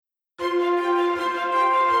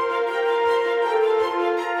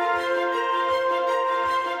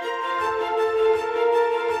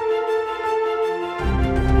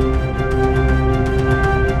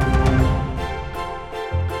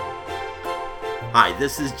Hi,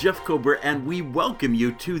 this is Jeff Kober, and we welcome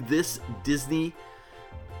you to this Disney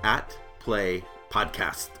at Play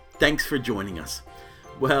podcast. Thanks for joining us.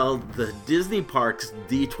 Well, the Disney Parks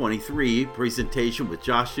D23 presentation with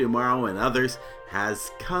Josh D'Amaro and others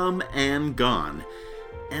has come and gone,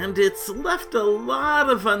 and it's left a lot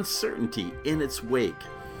of uncertainty in its wake.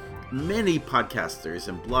 Many podcasters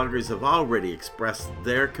and bloggers have already expressed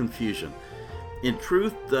their confusion. In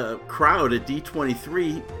truth, the crowd at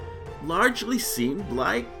D23 largely seemed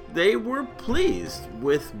like they were pleased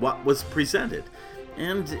with what was presented.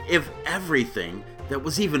 And if everything that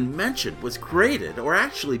was even mentioned was created or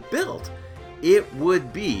actually built, it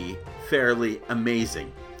would be fairly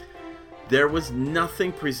amazing. There was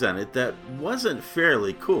nothing presented that wasn't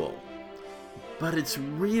fairly cool. But it's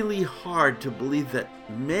really hard to believe that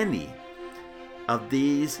many of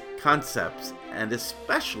these concepts, and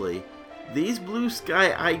especially these blue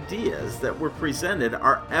sky ideas that were presented,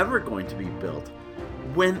 are ever going to be built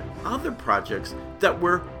when other projects that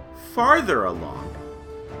were farther along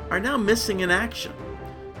are now missing in action.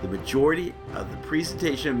 The majority of the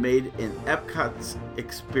presentation made in Epcot's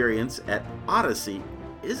experience at Odyssey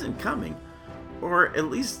isn't coming, or at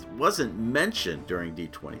least wasn't mentioned during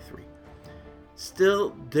D23.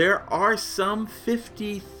 Still, there are some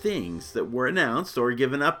 50 things that were announced or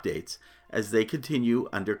given updates as they continue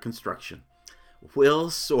under construction. We'll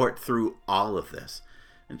sort through all of this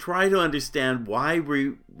and try to understand why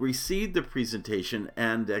we received the presentation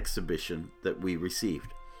and exhibition that we received.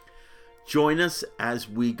 Join us as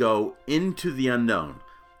we go into the unknown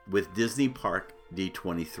with Disney Park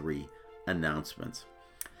D23 announcements.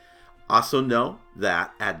 Also know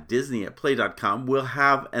that at DisneyAtPlay.com we'll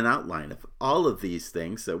have an outline of all of these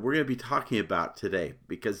things that we're going to be talking about today,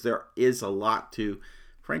 because there is a lot to,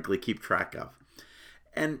 frankly, keep track of.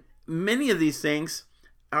 And many of these things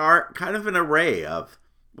are kind of an array of,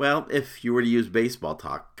 well, if you were to use baseball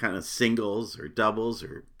talk, kind of singles or doubles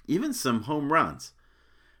or even some home runs.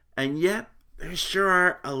 And yet, there sure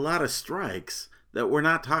are a lot of strikes that we're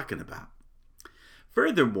not talking about.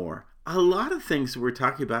 Furthermore, a lot of things that we're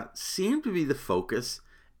talking about seem to be the focus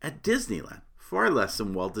at Disneyland, far less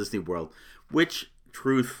than Walt Disney World, which,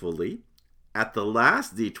 truthfully, at the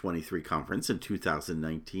last D23 conference in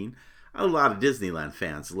 2019, a lot of Disneyland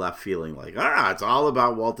fans left feeling like, it's all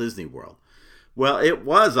about Walt Disney World. Well, it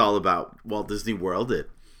was all about Walt Disney World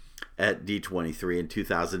at D23 in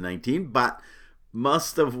 2019, but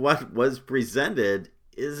most of what was presented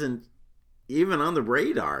isn't even on the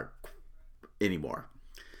radar anymore.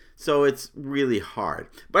 So it's really hard.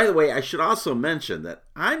 By the way, I should also mention that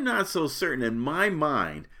I'm not so certain in my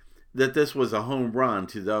mind that this was a home run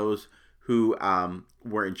to those who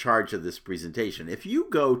were in charge of this presentation. If you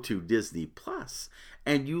go to Disney Plus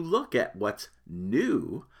and you look at what's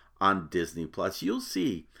new on Disney Plus, you'll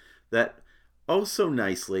see that, oh so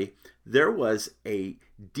nicely, there was a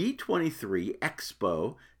D23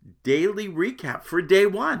 Expo daily recap for day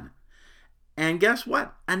one. And guess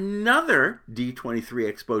what? Another D23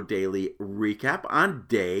 Expo daily recap on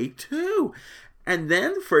day two. And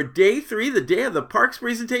then for day three, the day of the parks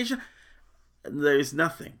presentation, there's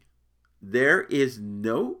nothing. There is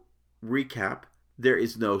no recap. There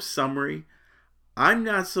is no summary. I'm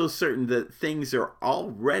not so certain that things are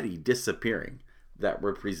already disappearing that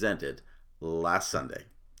were presented last Sunday.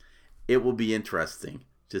 It will be interesting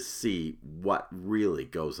to see what really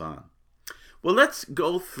goes on. Well, let's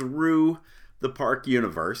go through the park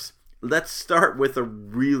universe. Let's start with a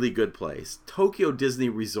really good place, Tokyo Disney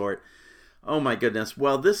Resort. Oh my goodness.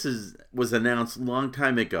 Well, this was announced a long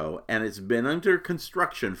time ago, and it's been under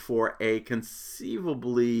construction for a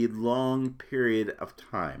conceivably long period of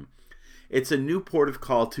time. It's a new port of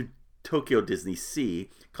call to Tokyo Disney Sea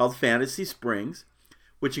called Fantasy Springs,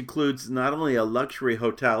 which includes not only a luxury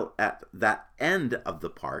hotel at that end of the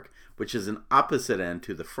park, which is an opposite end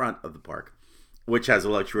to the front of the park, which has a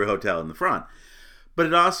luxury hotel in the front, but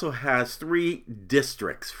it also has three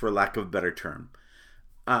districts, for lack of a better term.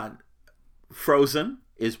 Frozen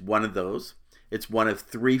is one of those. It's one of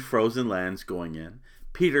three Frozen lands going in.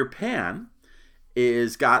 Peter Pan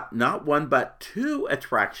is got not one but two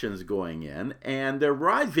attractions going in, and the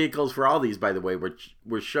ride vehicles for all these, by the way,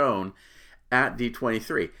 were shown at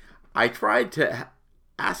D23. I tried to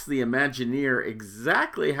ask the Imagineer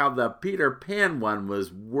exactly how the Peter Pan one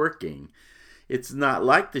was working. It's not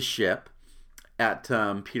like the ship at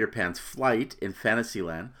Peter Pan's Flight in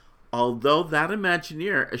Fantasyland, although that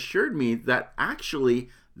Imagineer assured me that actually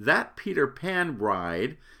that Peter Pan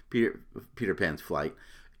ride, Peter Pan's Flight,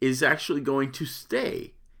 is actually going to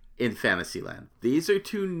stay in Fantasyland. These are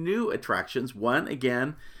two new attractions. One,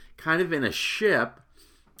 again, kind of in a ship,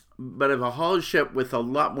 but of a haul ship with a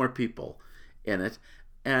lot more people. in it.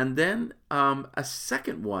 And then a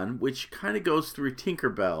second one, which kind of goes through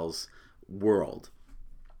Tinkerbell's world,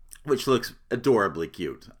 which looks adorably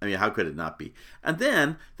cute. I mean, how could it not be? And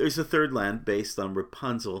then there's a third land based on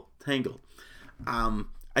Rapunzel Tangle.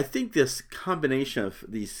 I think this combination of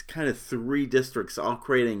these kind of three districts all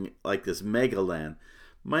creating like this mega land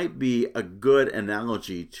might be a good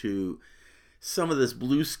analogy to some of this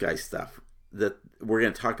blue sky stuff that we're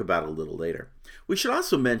going to talk about a little later. We should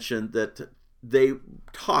also mention that they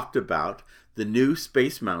talked about the new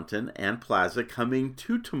Space Mountain and Plaza coming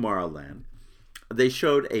to Tomorrowland. They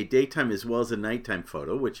showed a daytime as well as a nighttime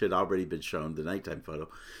photo, which had already been shown, the nighttime photo.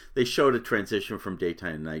 They showed a transition from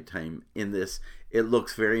daytime to nighttime in this. It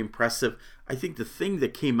looks very impressive. I think the thing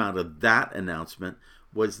that came out of that announcement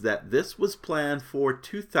was that this was planned for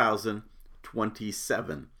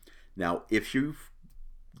 2027. Now, if you're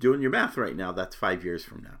doing your math right now, that's 5 years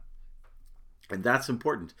from now. And that's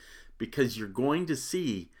important because you're going to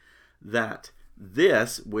see that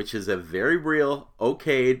this, which is a very real,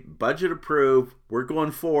 okayed, budget approved, we're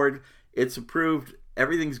going forward, it's approved,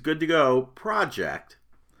 everything's good to go project,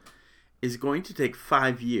 is going to take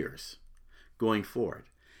 5 years going forward.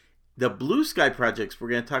 The blue sky projects we're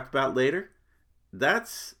going to talk about later,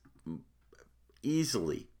 that's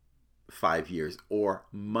easily 5 years or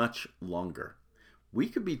much longer. We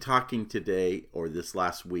could be talking today or this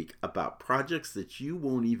last week about projects that you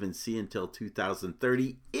won't even see until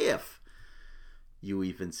 2030 if you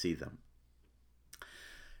even see them.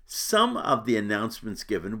 Some of the announcements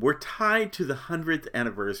given were tied to the 100th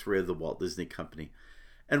anniversary of the Walt Disney Company.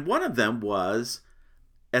 And one of them was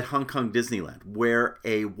at Hong Kong Disneyland, where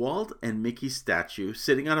a Walt and Mickey statue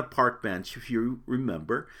sitting on a park bench, if you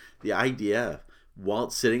remember, the idea of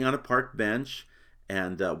Walt sitting on a park bench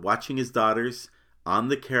and watching his daughters on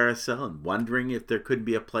the carousel and wondering if there could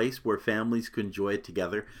be a place where families could enjoy it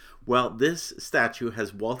together. Well, this statue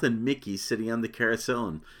has Walt and Mickey sitting on the carousel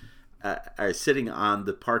and are sitting on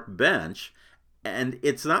the park bench, and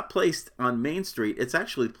it's not placed on Main Street. It's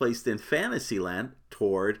actually placed in Fantasyland,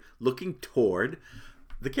 looking toward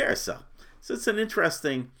the carousel. So it's an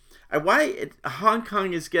interesting Hong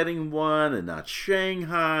Kong is getting one and not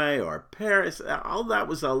Shanghai or Paris. All that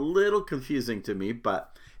was a little confusing to me,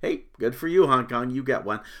 but hey, good for you, Hong Kong. You get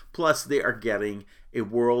one. Plus, they are getting a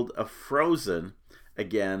World of Frozen.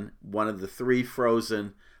 Again, one of the 3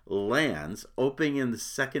 Frozen lands opening in the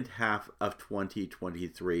second half of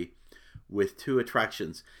 2023 with 2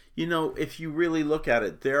 attractions. You know, if you really look at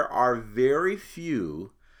it, there are very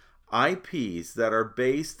few IPs that are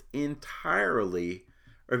based entirely,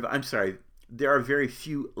 there are very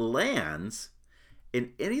few lands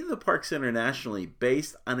in any of the parks internationally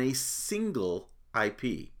based on a single IP.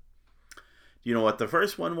 Do you know what the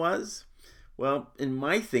first one was? Well, in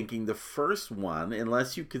my thinking, the first one,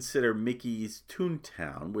 unless you consider Mickey's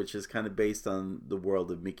Toontown, which is kind of based on the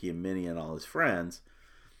world of Mickey and Minnie and all his friends,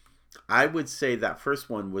 I would say that first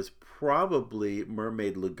one was probably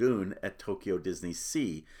Mermaid Lagoon at Tokyo Disney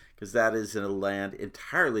Sea, because that is in a land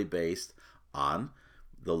entirely based on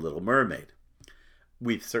The Little Mermaid.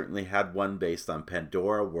 We've certainly had one based on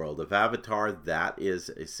Pandora, World of Avatar. That is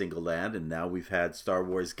a single land. And now we've had Star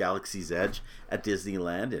Wars Galaxy's Edge at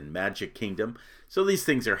Disneyland and Magic Kingdom. So these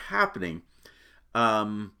things are happening.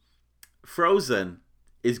 Frozen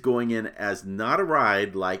is going in as not a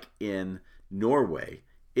ride like in Norway.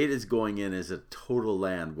 It is going in as a total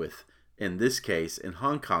land with, in this case, in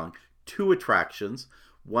Hong Kong, 2 attractions.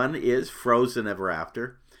 One is Frozen Ever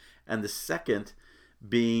After, and the second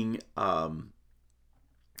being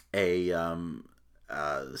a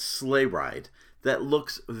sleigh ride that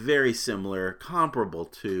looks very similar, comparable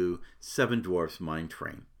to Seven Dwarfs Mine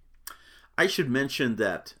Train. I should mention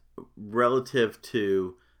that relative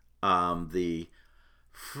to the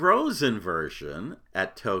Frozen version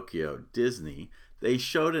at Tokyo Disney, they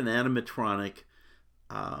showed an animatronic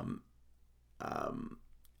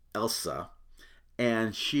Elsa,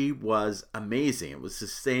 and she was amazing. It was the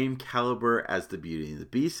same caliber as the Beauty and the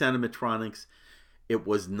Beast animatronics. It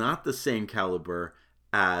was not the same caliber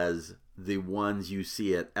as the ones you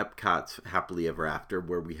see at Epcot's Happily Ever After,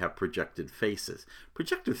 where we have projected faces.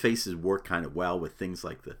 Projected faces work kind of well with things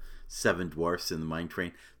like the Seven Dwarfs and the Mine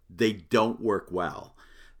Train. They don't work well.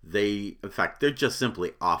 In fact, they're just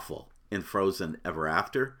simply awful in Frozen Ever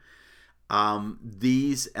After.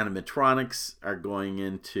 These animatronics are going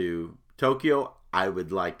into Tokyo. I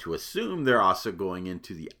would like to assume they're also going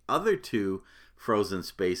into the other 2 Frozen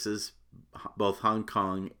spaces, both Hong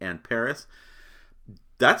Kong and Paris.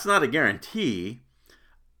 That's not a guarantee,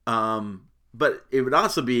 but it would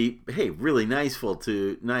also be, hey, really niceful.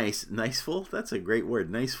 That's a great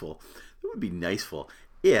word, niceful. It would be niceful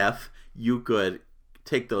if you could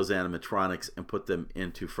take those animatronics and put them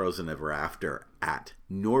into Frozen Ever After at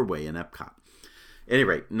Norway and Epcot. At any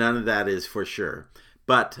rate, none of that is for sure.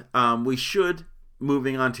 But we should,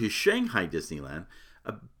 moving on to Shanghai Disneyland,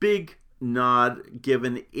 a big nod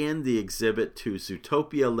given in the exhibit to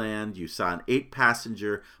Zootopia Land. You saw an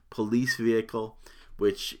 8-passenger police vehicle,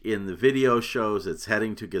 which in the video shows it's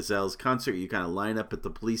heading to Gazelle's concert. You kind of line up at the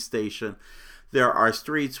police station. There are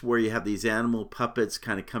streets where you have these animal puppets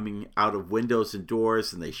kind of coming out of windows and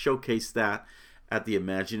doors, and they showcase that at the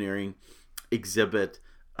Imagineering exhibit.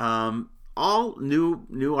 All new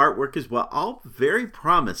artwork as well, all very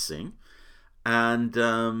promising and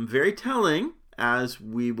very telling, as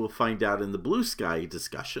we will find out in the Blue Sky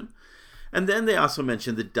discussion. And then they also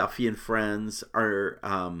mentioned that Duffy and Friends are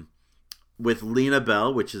with Lena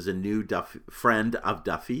Bell, which is a new friend of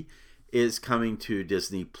Duffy, is coming to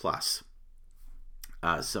Disney Plus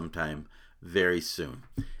sometime very soon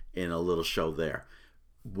in a little show there.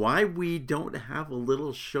 Why we don't have a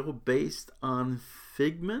little show based on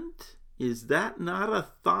Figment? Is that not a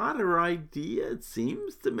thought or idea? It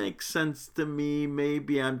seems to make sense to me.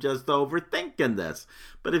 Maybe I'm just overthinking this.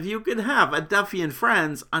 But if you could have a Duffy and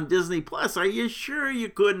Friends on Disney Plus, are you sure you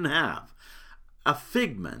couldn't have a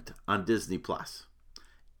Figment on Disney Plus?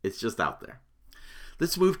 It's just out there.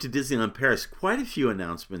 Let's move to Disneyland Paris. Quite a few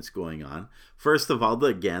announcements going on. First of all,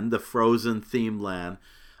 the Frozen theme land.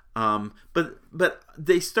 But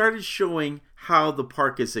they started showing how the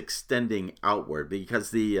park is extending outward,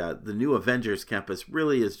 because the new Avengers campus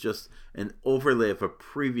really is just an overlay of a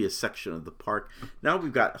previous section of the park. Now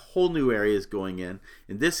we've got whole new areas going in.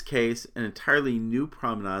 In this case, an entirely new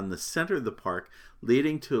promenade in the center of the park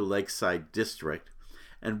leading to a lakeside district.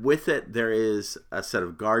 And with it, there is a set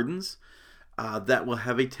of gardens that will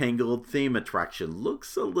have a Tangled theme attraction.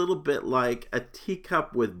 Looks a little bit like a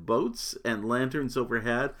teacup with boats and lanterns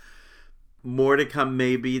overhead. More to come,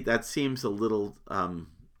 maybe. That seems a little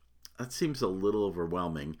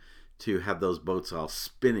overwhelming to have those boats all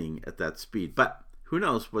spinning at that speed. But who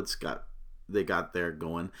knows they got there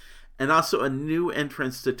going. And also a new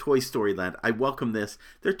entrance to Toy Story Land. I welcome this.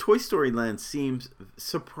 Their Toy Story Land seems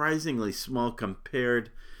surprisingly small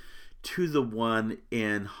compared to the one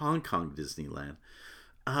in Hong Kong Disneyland.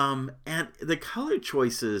 And the color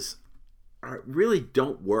choices really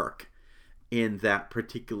don't work in that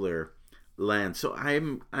particular land. So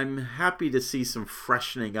I'm happy to see some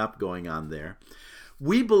freshening up going on there.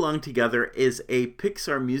 We Belong Together is a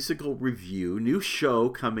Pixar musical review, new show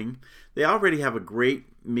coming. They already have a great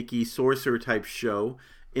Mickey Sorcerer type show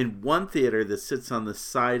in one theater that sits on the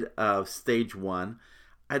side of stage 1.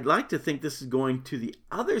 I'd like to think this is going to the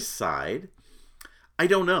other side. I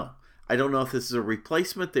don't know. I don't know if this is a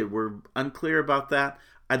replacement. They were unclear about that.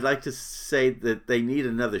 I'd like to say that they need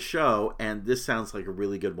another show, and this sounds like a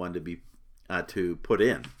really good one to put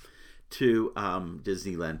in to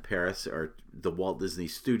Disneyland Paris, or the Walt Disney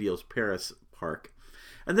Studios Paris park.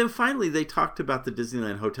 And then finally, they talked about the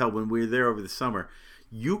Disneyland Hotel. When we were there over the summer,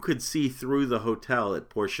 you could see through the hotel at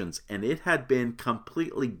portions, and it had been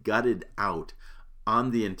completely gutted out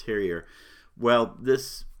on the interior. Well,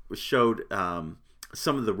 this showed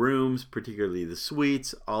some of the rooms, particularly the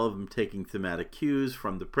suites, all of them taking thematic cues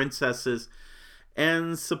from the princesses,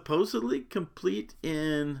 and supposedly complete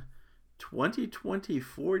in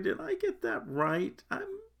 2024. Did I get that right?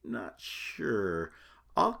 I'm not sure.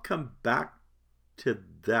 I'll come back to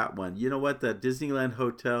that one. You know what? That Disneyland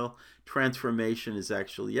Hotel transformation is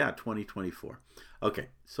actually, 2024. Okay,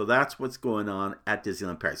 so that's what's going on at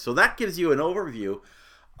Disneyland Paris. So that gives you an overview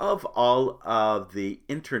of all of the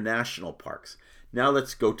international parks. Now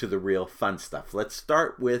let's go to the real fun stuff. Let's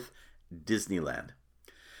start with Disneyland.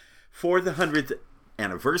 For the 100th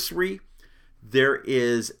anniversary, there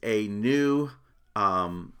is a new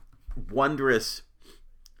wondrous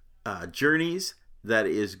Journeys that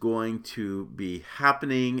is going to be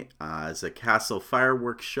happening as a castle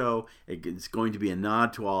fireworks show. It's going to be a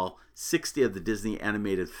nod to all 60 of the Disney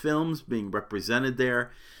animated films being represented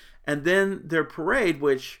there. And then their parade,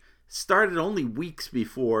 which started only weeks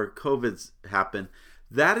before COVID happened,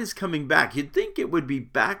 that is coming back. You'd think it would be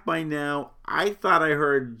back by now. I thought I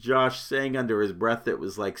heard Josh saying under his breath it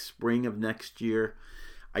was like spring of next year.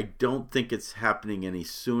 I don't think it's happening any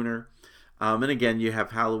sooner. And again, you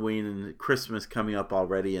have Halloween and Christmas coming up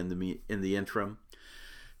already in the interim.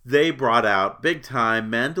 They brought out big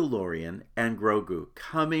time Mandalorian and Grogu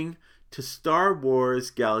coming to Star Wars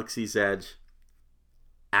Galaxy's Edge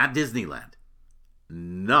at Disneyland,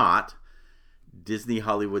 not Disney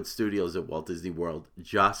Hollywood Studios at Walt Disney World,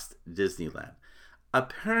 just Disneyland.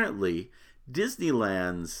 Apparently,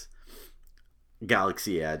 Disneyland's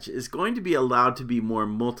Galaxy Edge is going to be allowed to be more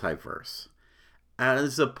multiverse,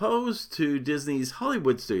 as opposed to Disney's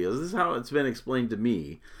Hollywood Studios. This is how it's been explained to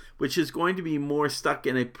me, which is going to be more stuck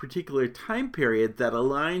in a particular time period that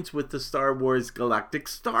aligns with the Star Wars Galactic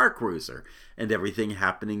Star Cruiser and everything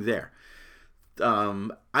happening there.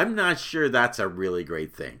 I'm not sure that's a really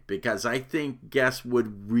great thing, because I think guests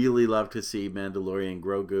would really love to see Mandalorian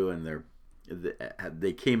Grogu, and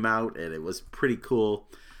they came out and it was pretty cool,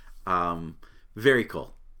 very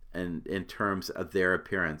cool, and in terms of their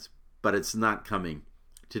appearance. But it's not coming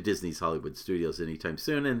to Disney's Hollywood Studios anytime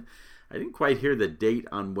soon, and I didn't quite hear the date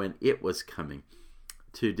on when it was coming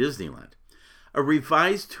to Disneyland. A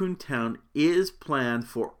revised Toontown is planned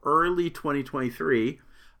for early 2023,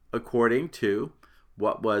 according to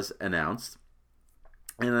what was announced.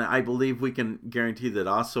 And I believe we can guarantee that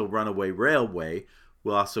also Runaway Railway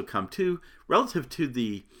will also come too. Relative to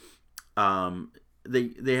the,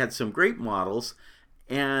 they had some great models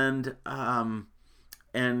and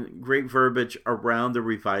great verbiage around the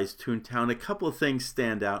revised Toontown. A couple of things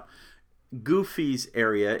stand out. Goofy's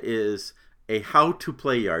area is a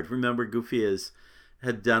how-to-play yard. Remember, Goofy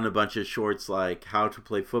had done a bunch of shorts like how to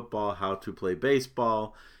play football, how to play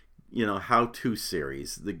baseball, how-to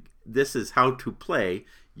series. This is how to play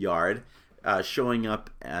yard, showing up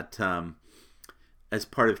at as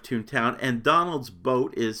part of Toontown, and Donald's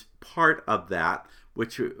boat is part of that,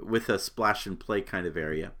 which with a splash and play kind of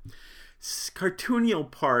area. Cartoonio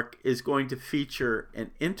Park is going to feature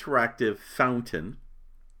an interactive fountain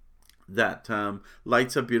that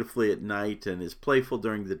lights up beautifully at night and is playful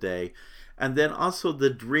during the day. And then also the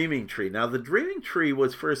Dreaming Tree. Now, the Dreaming Tree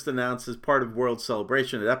was first announced as part of World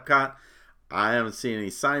Celebration at Epcot. I haven't seen any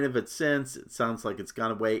sign of it since. It sounds like it's gone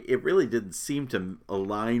away. It really didn't seem to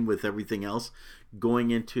align with everything else going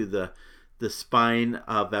into the spine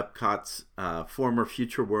of Epcot's former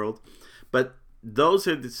Future World. But those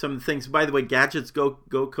are some things. By the way, Gadget's Go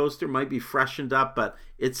Coaster might be freshened up, but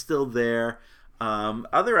it's still there.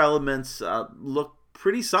 Other elements look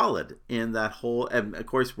pretty solid in that whole, and of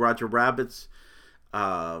course Roger Rabbit's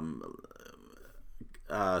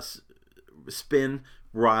spin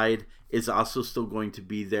ride is also still going to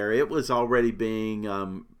be there. It was already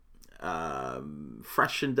being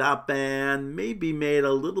freshened up and maybe made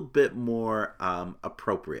a little bit more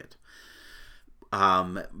appropriate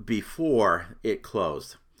before it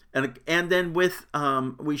closed. And then with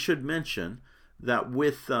we should mention that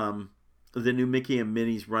with the new Mickey and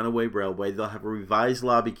Minnie's Runaway Railway, they'll have a revised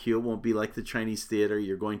lobby queue. It won't be like the Chinese theater.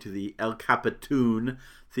 You're going to the El Capitan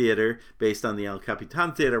Theater, based on the El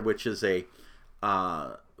Capitan Theater, which is a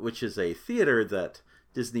theater that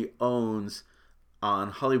Disney owns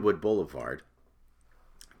on Hollywood Boulevard.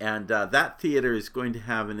 And that theater is going to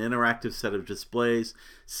have an interactive set of displays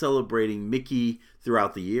celebrating Mickey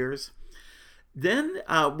throughout the years. Then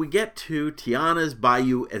we get to Tiana's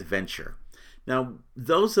Bayou Adventure. Now,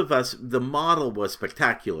 those of us, the model was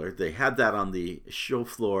spectacular. They had that on the show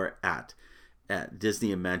floor at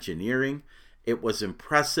Disney Imagineering. It was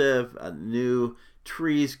impressive. New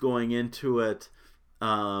trees going into it.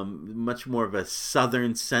 Much more of a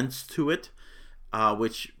southern sense to it,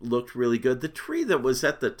 which looked really good. The tree that was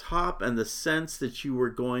at the top and the sense that you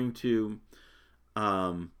were going to...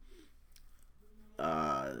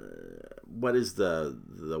 what is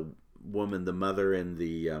the woman, the mother in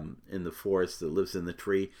the forest that lives in the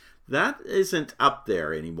tree, that isn't up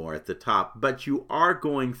there anymore at the top, but you are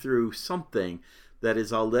going through something that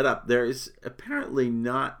is all lit up. There is apparently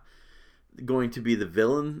not going to be the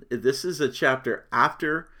villain. This is a chapter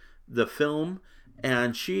after the film,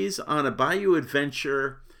 and she's on a bayou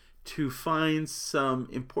adventure to find some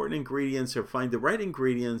important ingredients, or find the right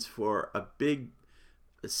ingredients for a big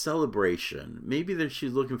celebration. Maybe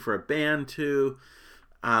she's looking for a band too.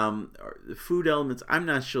 Or the food elements, I'm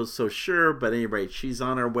not so sure, but at any rate, she's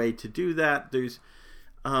on her way to do that. There's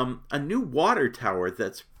a new water tower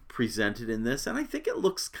that's presented in this, and I think it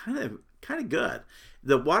looks kind of good.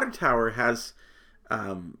 The water tower has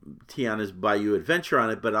Tiana's Bayou Adventure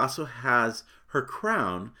on it, but also has her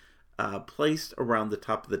crown placed around the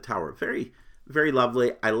top of the tower. Very, very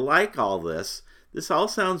lovely. I like all this. This all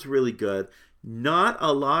sounds really good. Not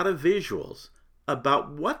a lot of visuals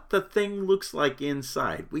about what the thing looks like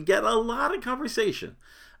inside. We get a lot of conversation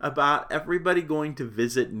about everybody going to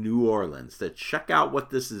visit New Orleans to check out what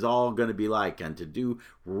this is all going to be like and to do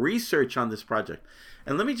research on this project.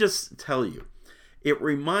 And let me just tell you, it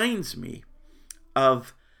reminds me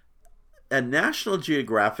of a National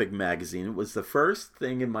Geographic magazine. It was the first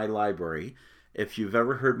thing in my library. If you've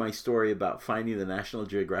ever heard my story about finding the National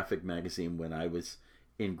Geographic magazine when I was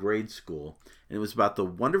in grade school, and it was about the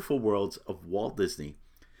wonderful worlds of Walt Disney.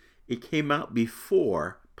 It came out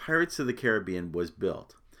before Pirates of the Caribbean was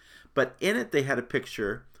built. But in it, they had a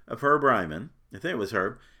picture of Herb Ryman. I think it was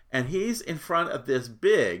Herb. And he's in front of this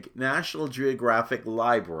big National Geographic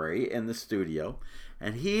library in the studio.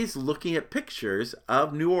 And he's looking at pictures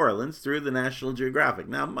of New Orleans through the National Geographic.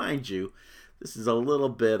 Now, mind you, this is a little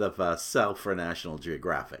bit of a sell for National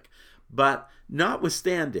Geographic. But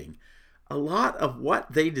notwithstanding, a lot of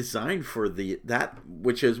what they designed for that,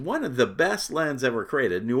 which is one of the best lands ever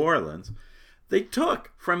created, New Orleans, they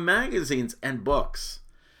took from magazines and books.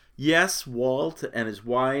 Yes, Walt and his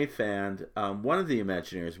wife and one of the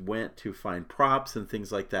Imagineers went to find props and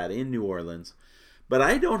things like that in New Orleans. But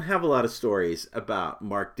I don't have a lot of stories about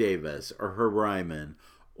Marc Davis or Herb Ryman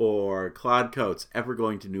or Claude Coates ever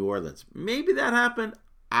going to New Orleans. Maybe that happened.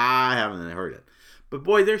 I haven't heard it. But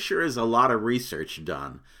boy, there sure is a lot of research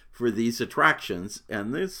done for these attractions,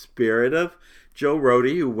 and the spirit of Joe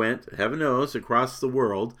Rohde, who went, heaven knows, across the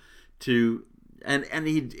world to and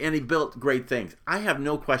he built great things. I have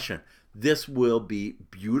no question this will be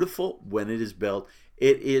beautiful when it is built.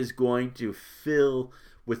 It is going to fill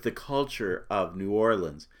with the culture of New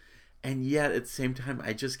Orleans. And yet at the same time,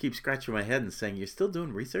 I just keep scratching my head and saying, you're still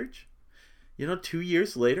doing research? 2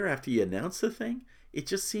 years later after you announce the thing, it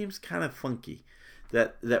just seems kind of funky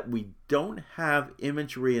that we don't have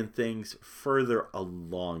imagery and things further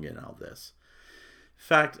along in all this. In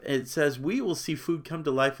fact, it says, we will see food come to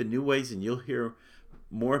life in new ways, and you'll hear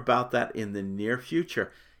more about that in the near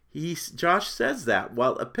future. Josh says that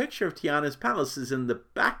while a picture of Tiana's palace is in the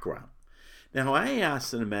background. Now, I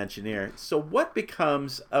asked an Imagineer, so what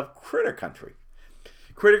becomes of Critter Country?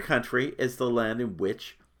 Critter Country is the land in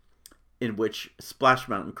which Splash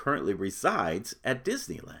Mountain currently resides at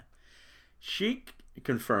Disneyland. She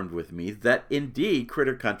confirmed with me that indeed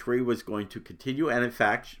Critter Country was going to continue, and in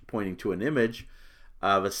fact, pointing to an image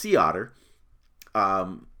of a sea otter,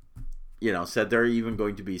 said there are even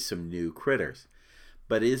going to be some new critters.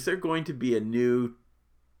 But is there going to be a new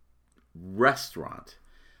restaurant?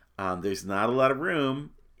 There's not a lot of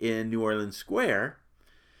room in New Orleans Square.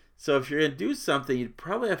 So if you're going to do something, you'd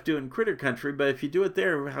probably have to do it in Critter Country. But if you do it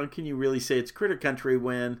there, how can you really say it's Critter Country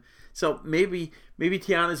when... So maybe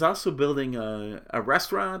Tiana's also building a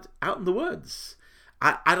restaurant out in the woods.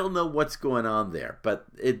 I don't know what's going on there, but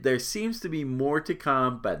there seems to be more to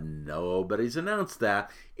come, but nobody's announced that.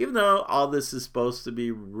 Even though all this is supposed to be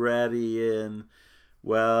ready in,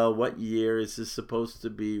 well, what year is this supposed to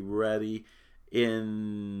be ready?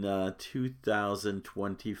 In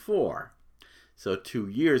 2024. So 2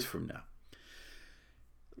 years from now.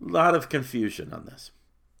 A lot of confusion on this.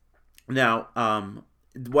 Now,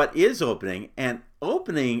 what is opening, and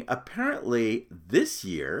opening apparently this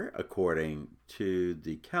year, according to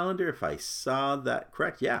the calendar, if I saw that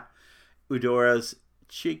correct, yeah, Eudora's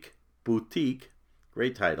Chic Boutique,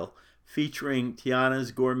 great title, featuring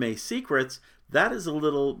Tiana's Gourmet Secrets. That is a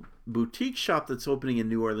little boutique shop that's opening in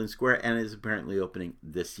New Orleans Square and is apparently opening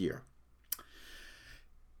this year.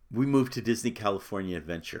 We moved to Disney California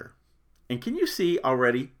Adventure. And can you see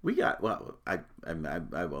already, we got, well, I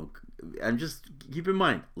won't, I'm just, keep in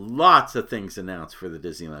mind, lots of things announced for the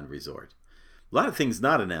Disneyland Resort. A lot of things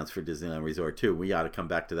not announced for Disneyland Resort, too. We ought to come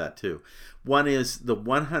back to that, too. One is the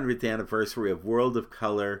 100th anniversary of World of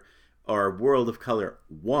Color, or World of Color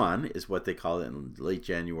 1 is what they call it in late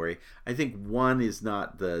January. I think 1 is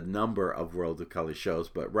not the number of World of Color shows,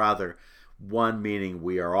 but rather 1 meaning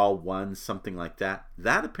we are all one, something like that.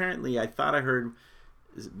 That apparently, I thought I heard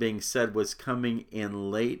being said, was coming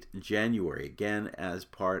in late January, again as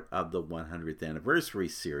part of the 100th anniversary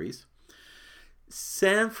series.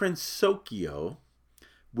 San Francisco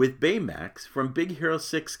with Baymax from Big Hero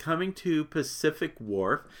 6 coming to Pacific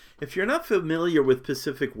Wharf. If you're not familiar with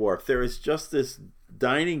Pacific Wharf, there is just this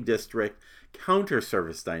dining district, counter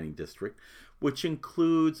service dining district, which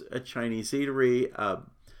includes a Chinese eatery,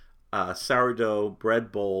 a sourdough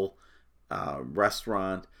bread bowl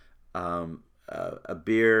restaurant, a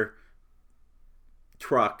beer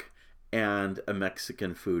truck, and a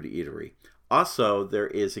Mexican food eatery. Also, there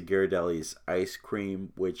is a Ghirardelli's ice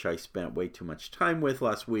cream, which I spent way too much time with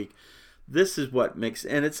last week. This is what makes,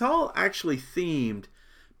 and it's all actually themed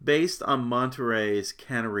based on Monterey's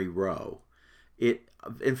Cannery Row.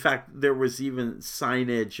 In fact, there was even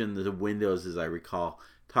signage in the windows, as I recall,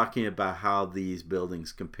 talking about how these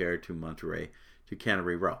buildings compare to Monterey, to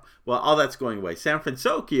Cannery Row. Well, all that's going away. San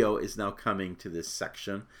Francisco is now coming to this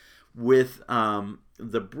section with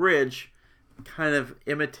the bridge kind of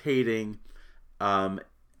imitating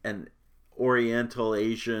an Oriental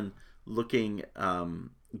Asian looking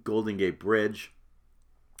Golden Gate Bridge.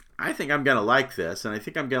 I think I'm going to like this, and I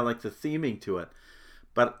think I'm going to like the theming to it.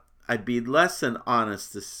 But I'd be less than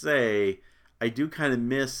honest to say I do kind of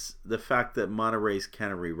miss the fact that Monterey's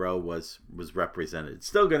Cannery Row was represented. It's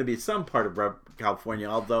still going to be some part of California,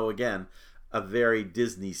 although, again, a very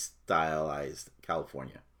Disney-stylized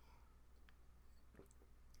California.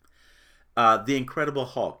 The Incredible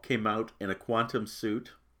Hulk came out in a quantum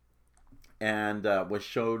suit and was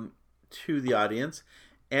shown to the audience,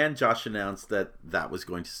 and Josh announced that was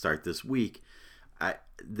going to start this week.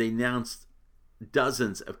 They announced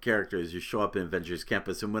dozens of characters who show up in Avengers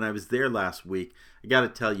Campus, and when I was there last week, I got to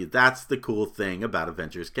tell you, that's the cool thing about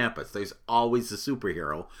Avengers Campus. There's always a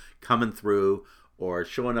superhero coming through or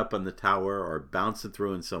showing up on the tower or bouncing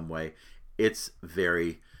through in some way. It's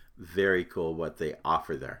very, very cool what they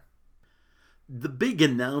offer there. The big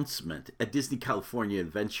announcement at Disney California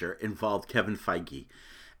Adventure involved Kevin Feige,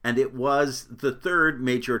 and it was the third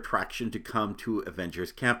major attraction to come to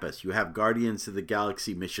Avengers Campus. You have Guardians of the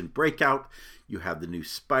Galaxy Mission Breakout, you have the new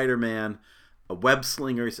Spider-Man, a Web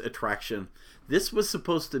Slingers attraction. This was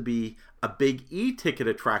supposed to be a big e-ticket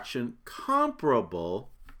attraction comparable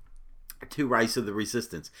to Rise of the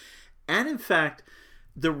Resistance. And in fact,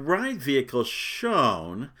 the ride vehicle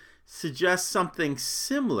shown suggests something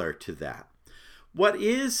similar to that.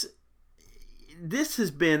 This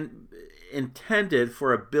has been intended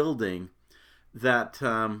for a building that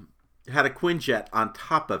had a Quinjet on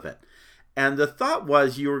top of it. And the thought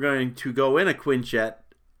was you were going to go in a Quinjet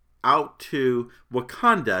out to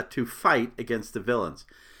Wakanda to fight against the villains.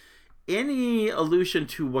 Any allusion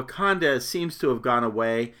to Wakanda seems to have gone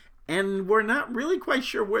away, and we're not really quite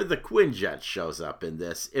sure where the Quinjet shows up in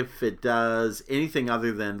this, if it does anything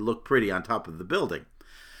other than look pretty on top of the building.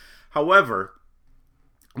 However,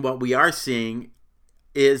 what we are seeing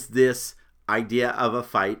is this idea of a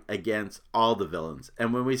fight against all the villains.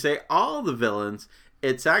 And when we say all the villains,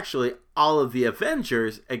 it's actually all of the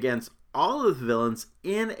Avengers against all of the villains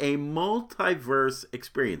in a multiverse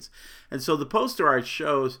experience. And so the poster art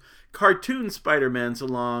shows cartoon Spider-Mans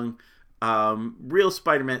along real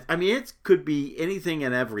Spider-Man. I mean, it could be anything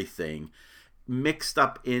and everything mixed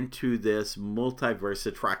up into this multiverse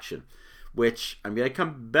attraction, which I'm going to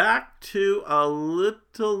come back to a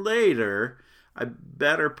little later. I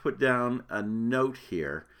better put down a note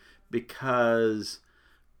here because,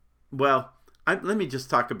 well, let me just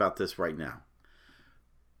talk about this right now.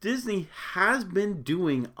 Disney has been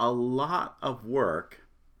doing a lot of work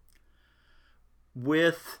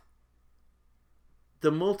with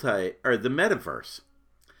the metaverse.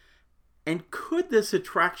 And could this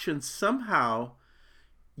attraction somehow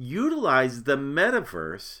utilize the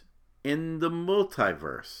metaverse in the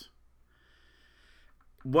multiverse?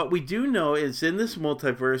 What we do know is in this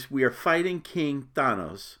multiverse, we are fighting King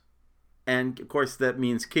Thanos. And, of course, that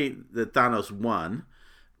means that Thanos won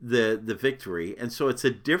the victory. And so it's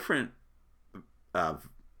a different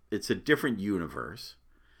universe.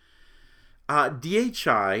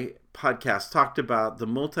 DHI podcast talked about the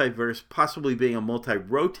multiverse possibly being a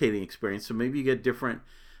multi-rotating experience. So maybe you get different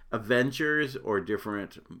Avengers or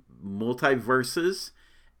different multiverses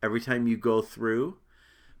every time you go through.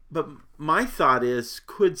 But my thought is,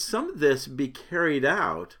 could some of this be carried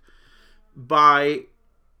out by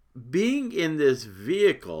being in this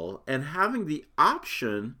vehicle and having the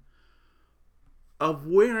option of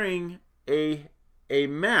wearing a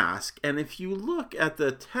mask? And if you look at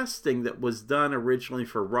the testing that was done originally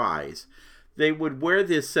for Rise, they would wear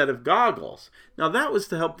this set of goggles. Now, that was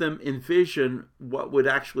to help them envision what would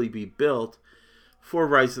actually be built for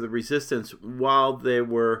Rise of the Resistance while they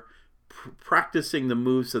were practicing the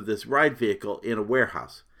moves of this ride vehicle in a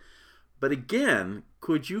warehouse. But again,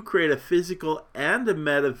 could you create a physical and a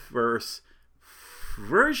metaverse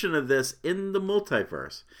version of this in the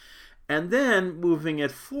multiverse? And then moving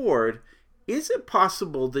it forward, is it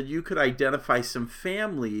possible that you could identify some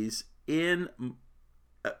families in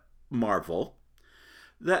Marvel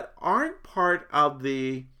that aren't part of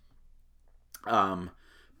the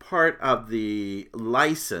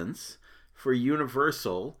license for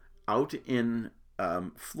Universal out in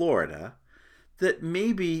Florida, that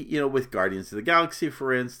maybe, with Guardians of the Galaxy,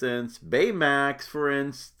 for instance, Baymax, for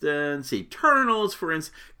instance, Eternals, for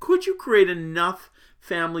instance, could you create enough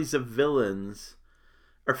families of villains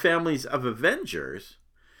or families of Avengers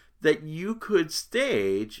that you could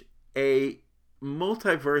stage a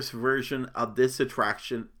multiverse version of this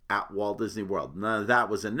attraction at Walt Disney World? None of that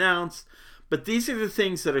was announced, but these are the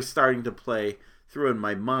things that are starting to play through in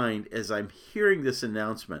my mind as I'm hearing this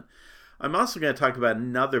announcement. I'm also going to talk about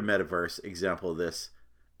another metaverse example of this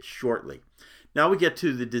shortly. Now we get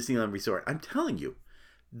to the Disneyland Resort. I'm telling you,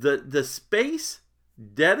 the space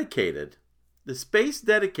dedicated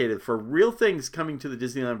for real things coming to the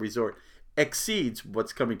Disneyland Resort exceeds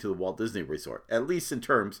what's coming to the Walt Disney Resort, at least in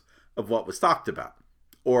terms of what was talked about,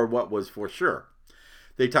 or what was for sure.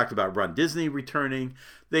 They talked about Run Disney returning.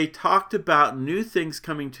 They talked about new things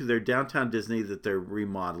coming to their Downtown Disney that they're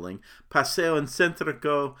remodeling. Paseo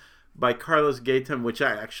Encentrico by Carlos Gaitan, which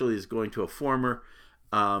actually is going to a former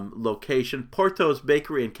location. Porto's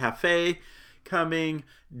Bakery and Cafe coming.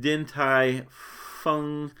 Din Tai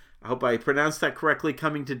Fung, I hope I pronounced that correctly,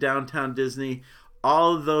 coming to Downtown Disney.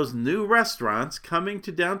 All of those new restaurants coming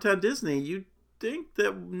to Downtown Disney. You'd think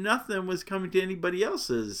that nothing was coming to anybody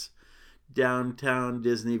else's Downtown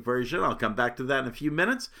Disney version. I'll come back to that in a few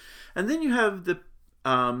minutes. And then you have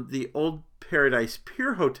the old Paradise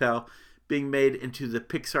Pier Hotel being made into the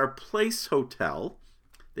Pixar Place Hotel.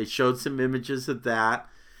 They showed some images of that.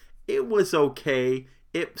 It was okay.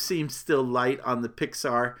 It seems still light on the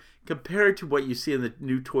Pixar compared to what you see in the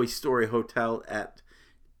new Toy Story Hotel at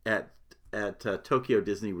Tokyo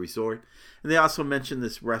Disney Resort. And they also mentioned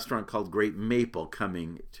this restaurant called Great Maple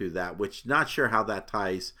coming to that, which not sure how that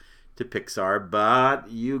ties to Pixar, but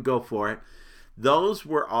you go for it. Those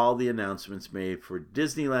were all the announcements made for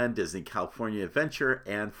Disneyland, Disney California Adventure,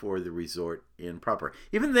 and for the resort in proper.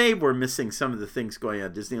 Even they were missing some of the things going on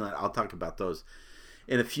at Disneyland. I'll talk about those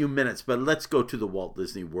in a few minutes, but let's go to the Walt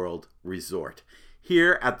Disney World Resort.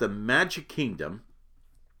 Here at the Magic Kingdom,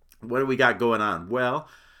 what do we got going on? Well,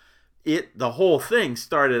 the whole thing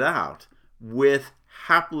started out with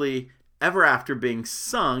Happily Ever After being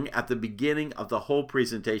sung at the beginning of the whole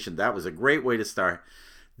presentation. That was a great way to start.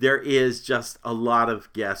 There is just a lot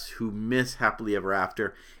of guests who miss Happily Ever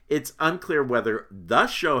After. It's unclear whether the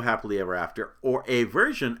show Happily Ever After or a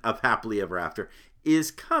version of Happily Ever After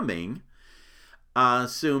is coming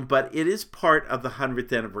soon, but it is part of the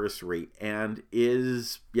 100th anniversary and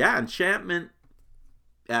is, Enchantment,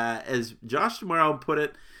 as Josh Tomorrow put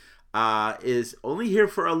it, is only here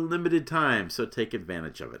for a limited time, so take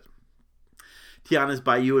advantage of it. Tiana's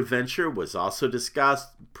Bayou Adventure was also discussed,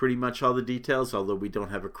 pretty much all the details, although we don't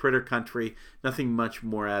have a Critter Country, nothing much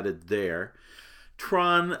more added there.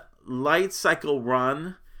 Tron Light Cycle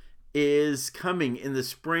Run is coming in the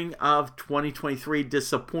spring of 2023.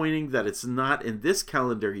 Disappointing that it's not in this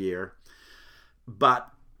calendar year, but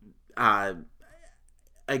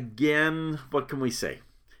again, what can we say?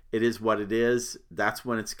 It is what it is. That's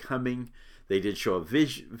when it's coming. They did show a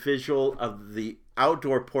visual of the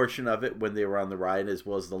outdoor portion of it when they were on the ride, as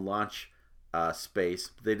well as the launch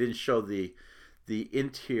space. They didn't show the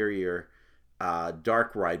interior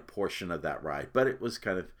dark ride portion of that ride, but it was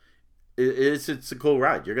kind of it's a cool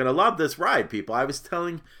ride. You're gonna love this ride, people. I was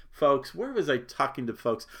telling folks, where was I talking to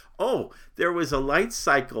folks? Oh, there was a light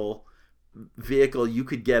cycle vehicle you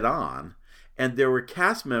could get on, and there were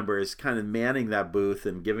cast members kind of manning that booth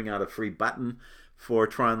and giving out a free button for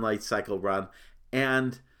Tron Light Cycle Run.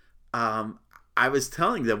 And I was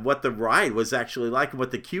telling them what the ride was actually like and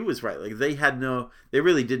what the queue was like. They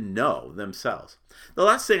really didn't know themselves. The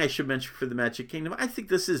last thing I should mention for the Magic Kingdom, I think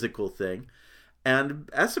this is a cool thing. And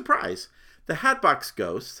as a surprise, the Hatbox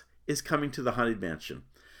Ghost is coming to the Haunted Mansion.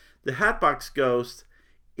 The Hatbox Ghost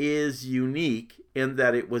is unique in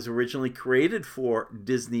that it was originally created for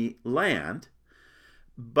Disneyland,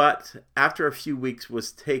 but after a few weeks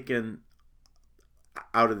was taken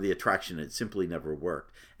out of the attraction. It simply never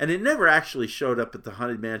worked, and it never actually showed up at the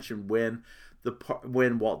Haunted Mansion when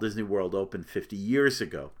Walt Disney World opened 50 years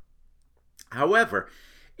ago. However,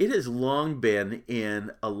 it has long been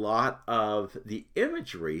in a lot of the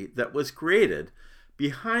imagery that was created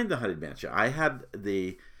behind the Haunted Mansion. I had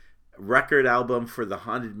the record album for the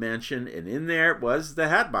Haunted Mansion, and in there was the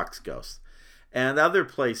Hatbox Ghost. And other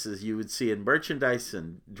places you would see in merchandise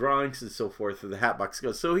and drawings and so forth for the Hatbox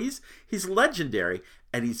Ghost. So he's legendary,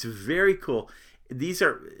 and he's very cool.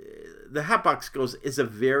 The Hatbox Ghost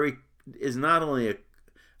is not only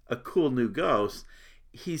a cool new ghost,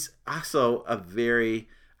 he's also a very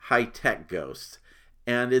high-tech ghost.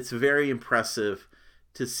 And it's very impressive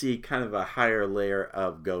to see kind of a higher layer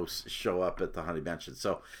of ghosts show up at the Haunted Mansion.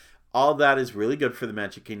 So all that is really good for the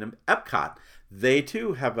Magic Kingdom. Epcot, they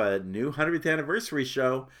too have a new 100th anniversary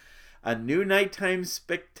show, a new nighttime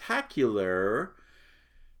spectacular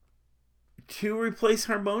to replace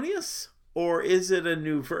Harmonious? Or is it a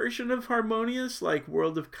new version of Harmonious like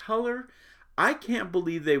World of Color? I can't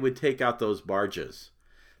believe they would take out those barges.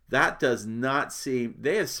 That does not seem...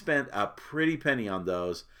 They have spent a pretty penny on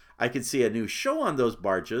those. I could see a new show on those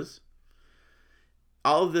barges.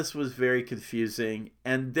 All of this was very confusing.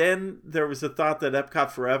 And then there was a thought that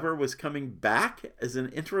Epcot Forever was coming back as an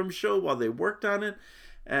interim show while they worked on it.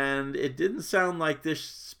 And it didn't sound like this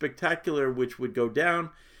spectacular, which would go down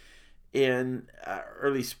in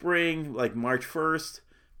early spring, like March 1st,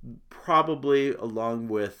 probably along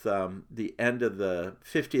with the end of the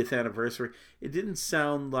 50th anniversary, it didn't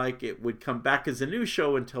sound like it would come back as a new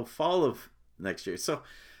show until fall of next year. So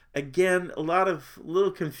again, a lot of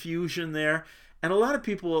little confusion there. And a lot of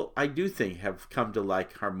people, I do think, have come to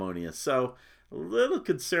like Harmonia. So a little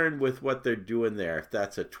concerned with what they're doing there, if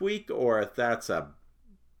that's a tweak or if that's a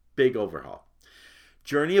big overhaul.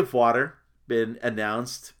 Journey of Water, been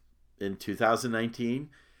announced in 2019,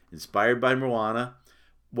 inspired by Moana.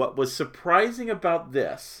 What was surprising about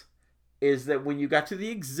this is that when you got to the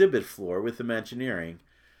exhibit floor with Imagineering,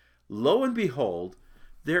 lo and behold,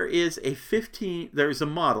 there's a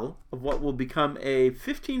model of what will become a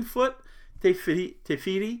 15-foot Te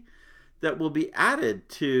Fiti that will be added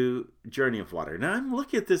to Journey of Water. Now I'm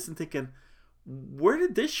looking at this and thinking, where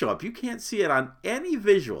did this show up? You can't see it on any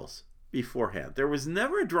visuals beforehand. There was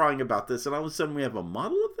never a drawing about this, and all of a sudden we have a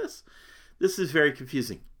model of this? This is very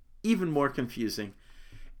confusing. Even more confusing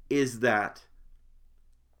is that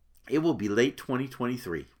it will be late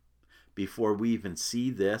 2023 before we even see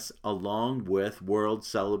this, along with World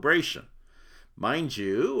Celebration. Mind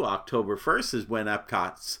you, October 1st is when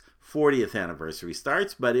Epcot's 40th anniversary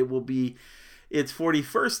starts, but it will be its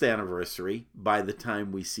 41st anniversary by the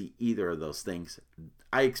time we see either of those things.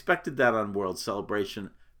 I expected that on World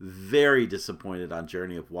Celebration. Very disappointed on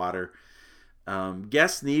Journey of Water.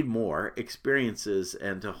 Guests need more experiences,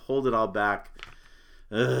 and to hold it all back,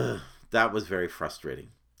 that was very frustrating.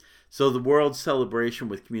 So the World Celebration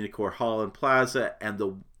with Communicore Hall and Plaza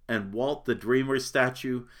and Walt the Dreamer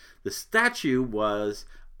statue. The statue was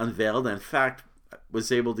unveiled. In fact,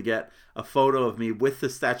 was able to get a photo of me with the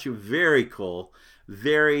statue. Very cool.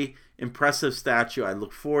 Very impressive statue. I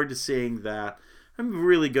look forward to seeing that. I'm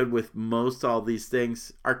really good with most all these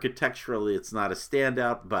things. Architecturally, it's not a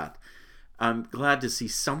standout, but I'm glad to see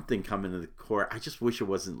something come into the core. I just wish it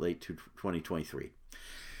wasn't late to 2023.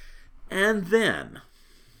 And then,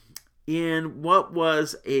 in what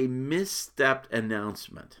was a misstepped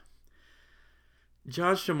announcement,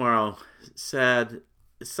 Josh D'Amaro said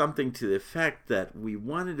something to the effect that we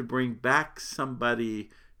wanted to bring back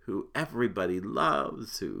somebody who everybody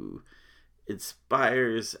loves, who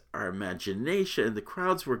inspires our imagination. The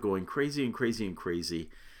crowds were going crazy and crazy and crazy.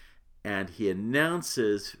 And he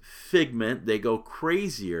announces Figment. They go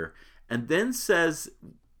crazier. And then says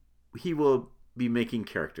he will be making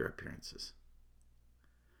character appearances.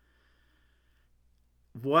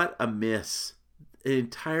 What a miss. The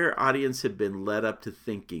entire audience had been led up to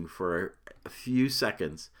thinking for a few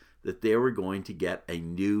seconds that they were going to get a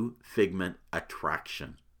new Figment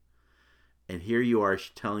attraction. And here you are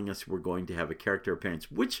telling us we're going to have a character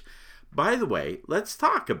appearance, which, by the way, let's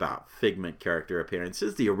talk about Figment character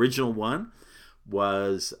appearances. The original one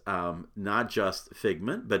was not just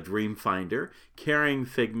Figment, but Dreamfinder, carrying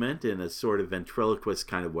Figment in a sort of ventriloquist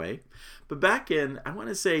kind of way. But back in, I want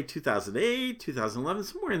to say 2008, 2011,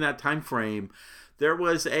 somewhere in that time frame, there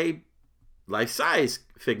was a life-size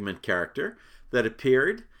Figment character that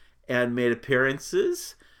appeared and made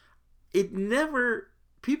appearances.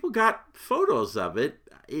 People got photos of it.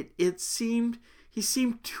 He seemed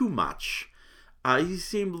too much. He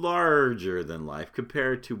seemed larger than life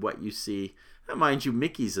compared to what you see. Now, mind you,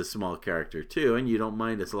 Mickey's a small character too, and you don't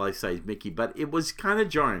mind it's a life-size Mickey, but it was kind of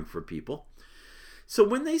jarring for people. So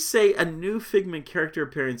when they say a new Figment character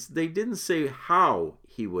appearance, they didn't say how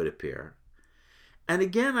he would appear. And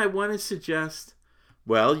again, I want to suggest,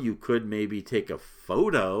 well, you could maybe take a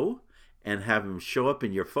photo and have him show up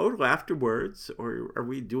in your photo afterwards. Or are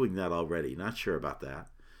we doing that already? Not sure about that.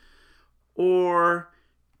 Or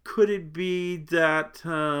could it be that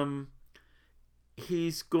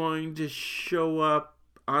he's going to show up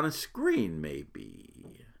on a screen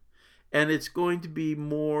maybe? And it's going to be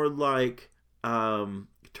more like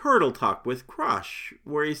Turtle Talk with Crush,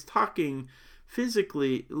 where he's talking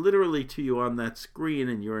physically, literally to you on that screen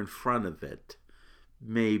and you're in front of it.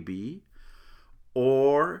 Maybe.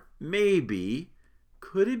 Or maybe,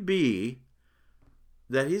 could it be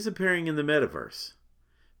that he's appearing in the metaverse?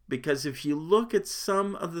 Because if you look at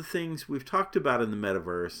some of the things we've talked about in the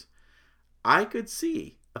metaverse, I could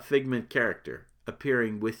see a Figment character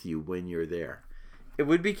appearing with you when you're there. It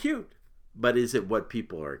would be cute, but is it what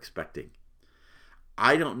people are expecting?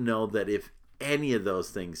 I don't know that if any of those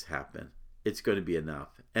things happen, it's going to be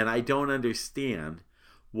enough. And I don't understand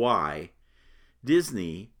why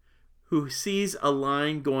Disney, who sees a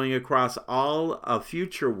line going across all of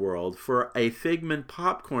Future World for a Figment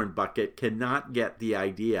popcorn bucket, cannot get the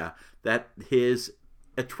idea that his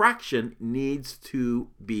attraction needs to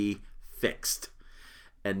be fixed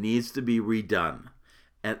and needs to be redone.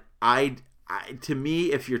 And I to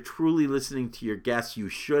me, if you're truly listening to your guests, you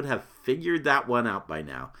should have figured that one out by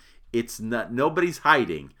now. It's not, nobody's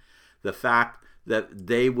hiding the fact that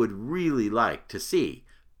they would really like to see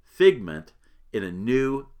Figment in a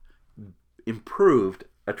new, improved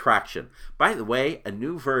attraction. By the way, a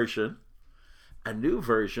new version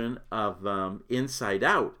of Inside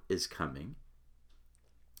Out is coming.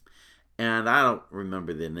 And I don't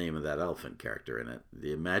remember the name of that elephant character in it,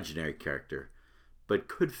 the imaginary character. But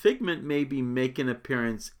could Figment maybe make an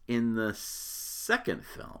appearance in the second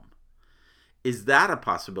film? Is that a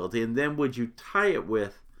possibility? And then would you tie it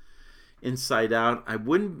with Inside Out? I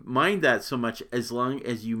wouldn't mind that so much as long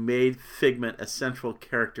as you made Figment a central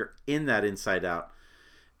character in that Inside Out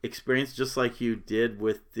experience, just like you did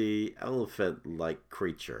with the elephant-like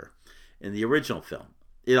creature in the original film.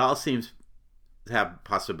 It all seems to have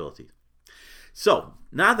possibilities. So,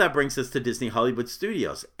 now that brings us to Disney Hollywood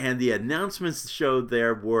Studios, and the announcements showed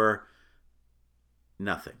there were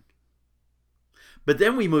nothing. But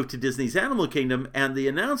then we move to Disney's Animal Kingdom, and the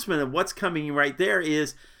announcement of what's coming right there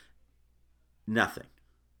is nothing.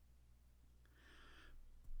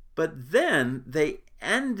 But then they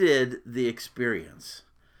ended the experience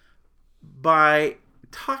by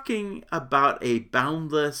talking about a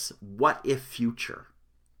boundless what-if future.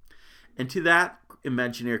 And to that,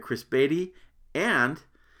 Imagineer Chris Beatty and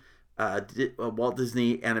Walt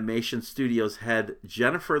Disney Animation Studios head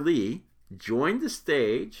Jennifer Lee joined the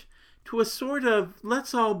stage to a sort of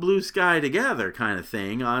let's all blue sky together kind of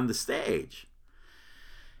thing on the stage,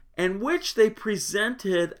 in which they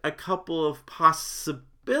presented a couple of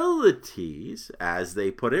possibilities, as they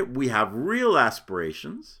put it. We have real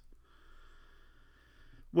aspirations.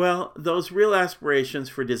 Well, those real aspirations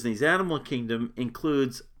for Disney's Animal Kingdom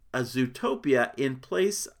includes a Zootopia in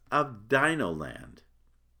place of Dinoland,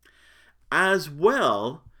 as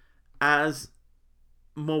well as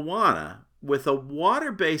Moana with a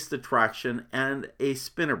water-based attraction and a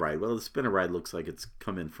spinner ride. Well, the spinner ride looks like it's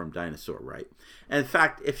coming from Dinosaur, right? And in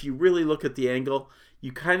fact, if you really look at the angle,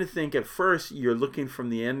 you kind of think at first you're looking from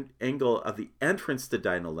the angle of the entrance to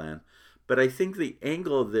Dinoland, but I think the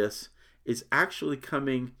angle of this is actually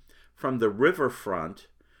coming from the riverfront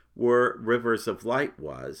where Rivers of Light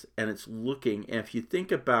was, and it's looking, and if you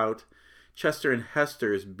think about Chester and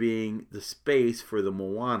Hester's being the space for the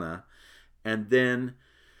Moana, and then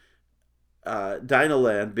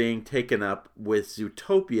Dinoland being taken up with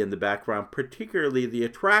Zootopia in the background, particularly the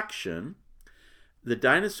attraction, the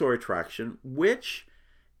dinosaur attraction, which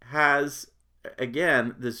has,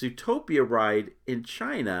 again, the Zootopia ride in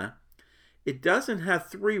China. It doesn't have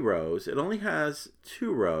 3 rows, it only has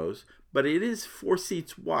 2 rows, but it is 4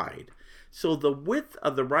 seats wide. So the width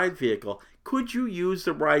of the ride vehicle, could you use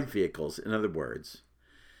the ride vehicles, in other words,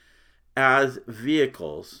 as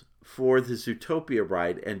vehicles for the Zootopia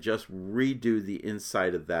ride and just redo the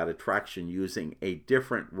inside of that attraction using a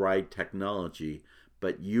different ride technology,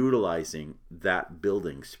 but utilizing that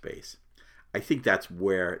building space? I think that's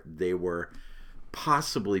where they were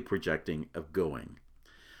possibly projecting of going.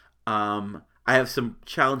 I have some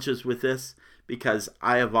challenges with this because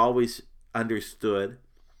I have always understood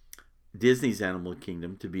Disney's Animal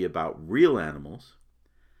Kingdom to be about real animals,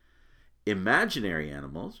 imaginary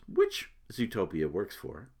animals, which Zootopia works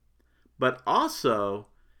for, but also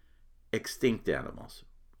extinct animals.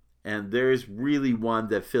 And there's really one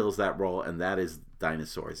that fills that role, and that is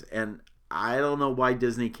dinosaurs. And I don't know why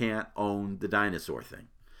Disney can't own the dinosaur thing.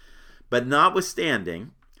 But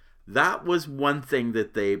notwithstanding, that was one thing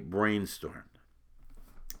that they brainstormed.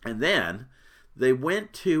 And then they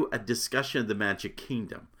went to a discussion of the Magic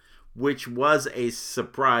Kingdom, which was a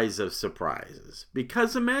surprise of surprises,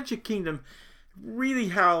 because the Magic Kingdom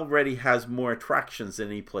really already has more attractions than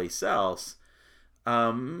any place else.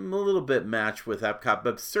 A little bit matched with Epcot,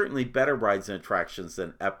 but certainly better rides and attractions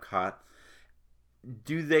than Epcot.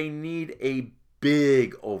 Do they need a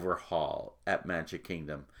big overhaul at Magic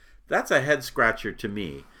Kingdom? That's a head scratcher to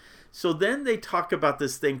me. So then they talk about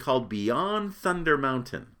this thing called Beyond Thunder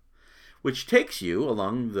Mountain, which takes you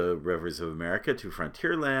along the rivers of America to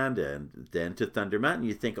Frontierland and then to Thunder Mountain.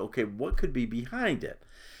 You think, okay, what could be behind it?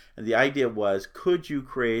 And the idea was, could you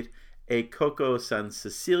create a Coco San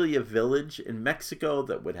Cecilia village in Mexico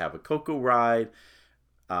that would have a Coco ride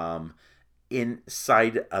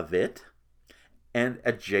inside of it? And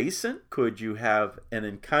adjacent, could you have an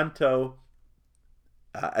Encanto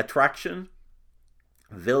attraction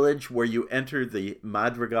village where you enter the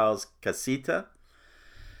Madrigal's Casita?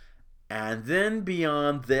 And then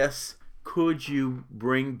beyond this, could you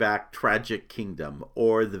bring back Tragic Kingdom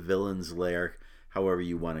or the Villain's Lair, however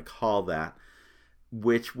you want to call that,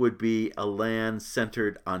 which would be a land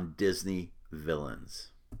centered on Disney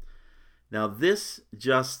villains? Now, this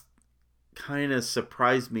just kind of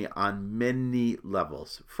surprised me on many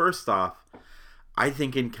levels. First off, I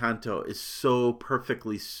think Encanto is so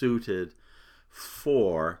perfectly suited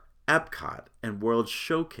for Epcot and World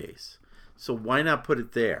Showcase. So why not put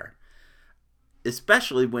it there?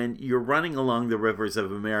 Especially when you're running along the rivers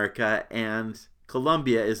of America and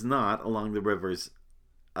Colombia is not along the rivers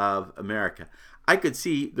of America. I could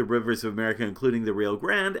see the rivers of America, including the Rio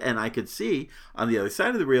Grande, and I could see on the other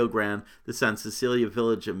side of the Rio Grande, the San Cecilia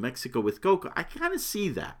village of Mexico with Coco. I kind of see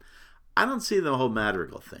that. I don't see the whole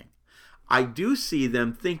Madrigal thing. I do see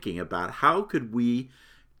them thinking about how could we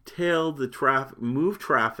move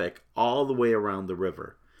traffic all the way around the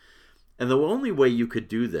river. And the only way you could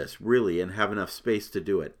do this, really, and have enough space to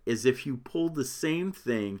do it, is if you pulled the same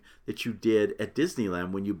thing that you did at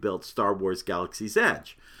Disneyland when you built Star Wars Galaxy's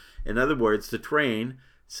Edge. In other words, the train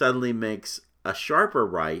suddenly makes a sharper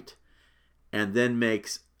right and then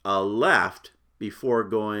makes a left before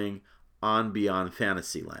going on beyond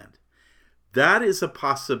Fantasyland. That is a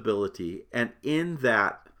possibility, and in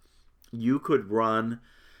that, you could run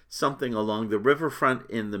something along the riverfront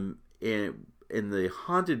in the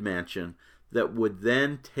Haunted Mansion that would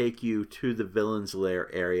then take you to the Villain's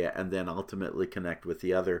Lair area and then ultimately connect with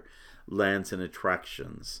the other lands and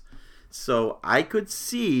attractions. So I could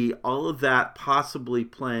see all of that possibly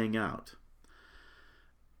playing out.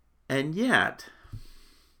 And yet,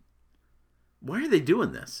 why are they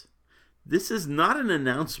doing this? This is not an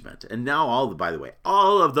announcement. And now by the way,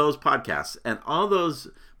 all of those podcasts and all those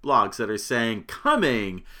blogs that are saying,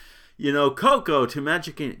 coming, Coco to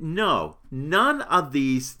Magic Kingdom. No, none of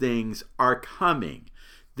these things are coming.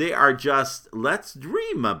 They are just, let's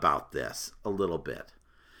dream about this a little bit.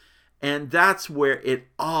 And that's where it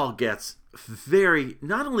all gets very,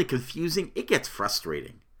 not only confusing, it gets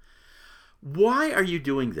frustrating. Why are you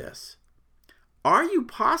doing this? Are you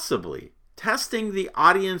possibly testing the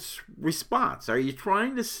audience response? Are you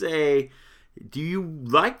trying to say, do you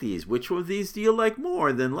like these? Which of these do you like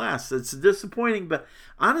more than less? It's disappointing, but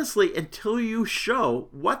honestly, until you show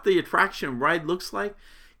what the attraction ride looks like,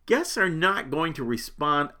 guests are not going to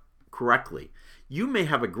respond correctly. You may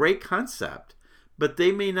have a great concept, but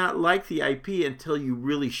they may not like the IP until you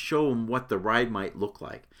really show them what the ride might look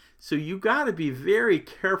like. So you got to be very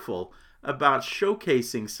careful about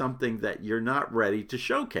showcasing something that you're not ready to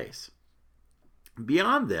showcase.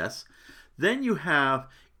 Beyond this, then you have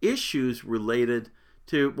issues related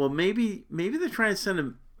to, well, maybe they're trying to send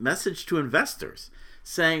a message to investors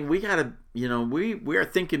saying we got to, we are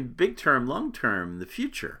thinking big term, long term, the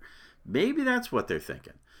future. Maybe that's what they're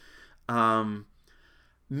thinking.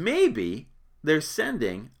 Maybe they're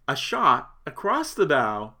sending a shot across the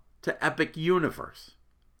bow to Epic Universe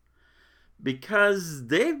because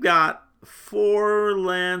they've got 4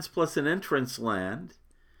 lands plus an entrance land.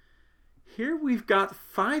 Here we've got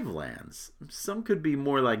 5 lands. Some could be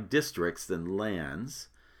more like districts than lands,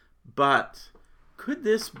 but could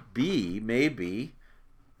this be maybe?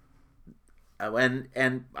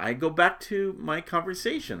 And I go back to my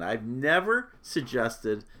conversation. I've never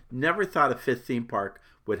thought a 5th theme park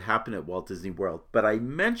would happen at Walt Disney World, but I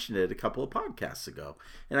mentioned it a couple of podcasts ago,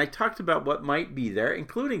 and I talked about what might be there,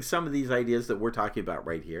 including some of these ideas that we're talking about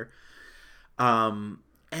right here.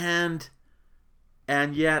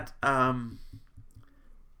 And yet,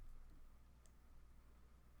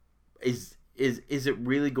 is it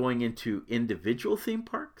really going into individual theme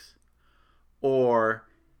parks, or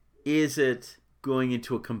is it going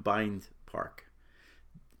into a combined park?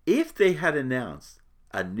 If they had announced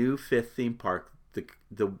a new 5th theme park,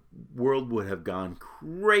 the world would have gone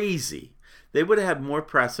crazy. They would have had more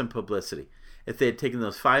press and publicity if they had taken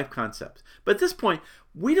those 5 concepts. But at this point,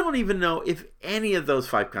 we don't even know if any of those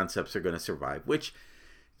 5 concepts are going to survive, which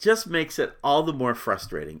just makes it all the more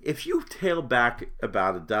frustrating. If you tail back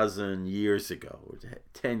about a dozen years ago, or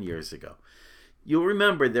 10 years ago, you'll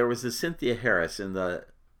remember there was a Cynthia Harris in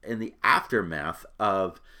the aftermath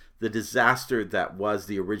of the disaster that was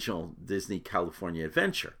the original Disney California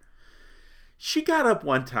Adventure. She got up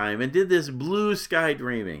one time and did this blue sky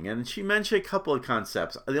dreaming, and she mentioned a couple of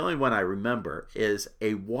concepts. The only one I remember is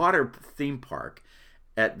a water theme park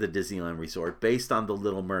at the Disneyland Resort based on The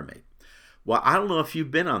Little Mermaid. Well, I don't know if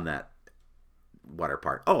you've been on that water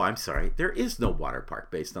park. Oh, I'm sorry. There is no water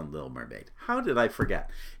park based on Little Mermaid. How did I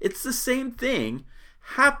forget? It's the same thing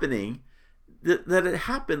happening that it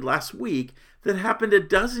happened last week that happened a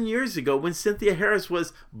dozen years ago when Cynthia Harris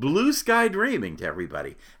was blue sky dreaming to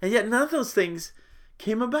everybody. And yet none of those things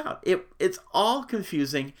came about. It's all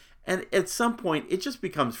confusing, and at some point it just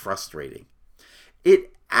becomes frustrating.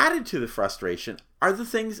 It added to the frustration are the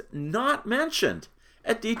things not mentioned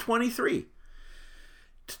at D23.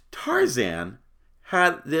 Tarzan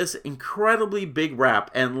had this incredibly big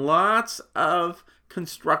wrap and lots of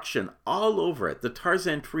construction all over it. The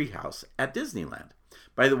Tarzan treehouse at Disneyland.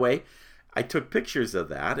 By the way, I took pictures of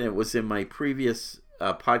that, and it was in my previous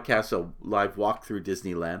podcast, a live walk through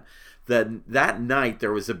Disneyland. That night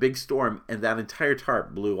there was a big storm, and that entire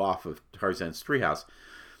tarp blew off of Tarzan's treehouse.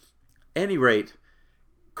 Any rate,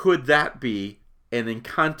 could that be an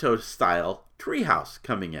Encanto style treehouse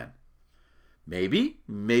coming in? Maybe,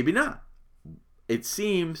 maybe not. It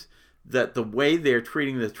seems that the way they're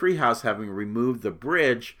treating the treehouse, having removed the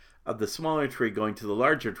bridge of the smaller tree going to the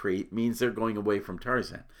larger tree, means they're going away from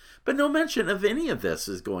Tarzan. But no mention of any of this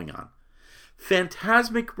is going on.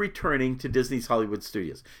 Fantasmic returning to Disney's Hollywood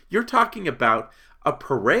Studios. You're talking about a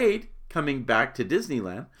parade coming back to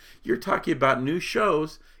Disneyland. You're talking about new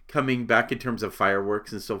shows coming back in terms of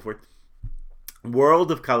fireworks and so forth.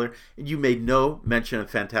 World of Color. You made no mention of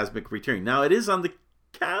Fantasmic returning. Now, it is on the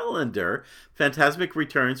calendar. Fantasmic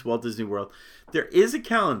Returns, Walt Disney World. There is a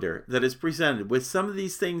calendar that is presented with some of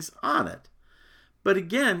these things on it. But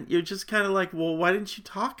again, you're just kind of like, well, why didn't you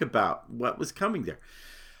talk about what was coming there?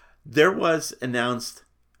 There was announced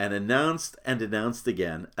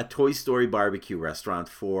again a Toy Story barbecue restaurant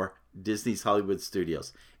for Disney's Hollywood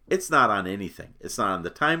Studios. It's not on anything. It's not on the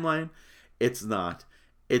timeline. It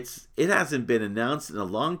hasn't been announced in a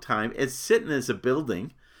long time. It's sitting as a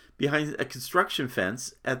building behind a construction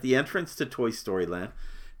fence at the entrance to Toy Story Land.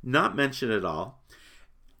 Not mentioned at all.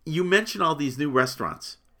 You mention all these new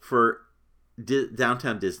restaurants for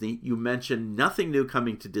Downtown Disney. You mentioned nothing new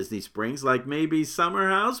coming to Disney Springs, like maybe Summer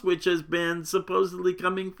House, which has been supposedly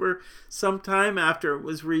coming for some time after it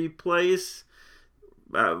was replaced.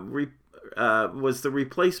 Was the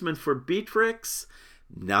replacement for Beatrix.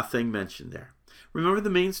 Nothing mentioned there. Remember the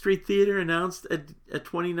Main Street Theater announced at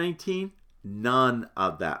 2019? None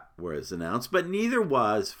of that was announced, but neither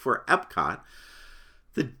was for Epcot,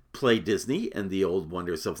 the Play Disney and the old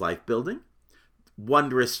Wonders of Life building,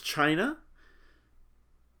 Wondrous China,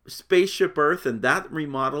 Spaceship Earth and that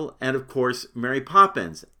remodel, and of course Mary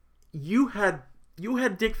Poppins. You had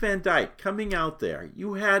Dick Van Dyke coming out there.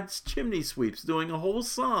 You had Chimney Sweeps doing a whole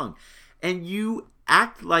song, and you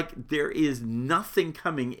act like there is nothing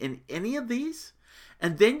coming in any of these,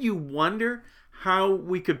 and then you wonder how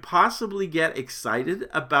we could possibly get excited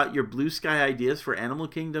about your blue sky ideas for Animal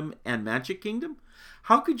Kingdom and Magic Kingdom.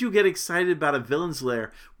 How could you get excited about a Villain's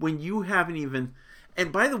Lair when you haven't even...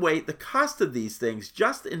 And by the way, the cost of these things,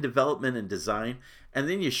 just in development and design, and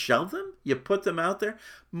then you shelve them, you put them out there.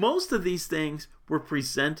 Most of these things were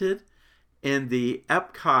presented in the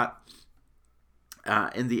Epcot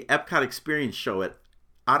Experience show at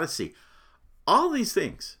Odyssey. All these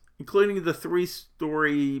things, including the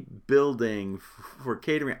 3-story building for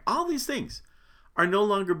catering, all these things are no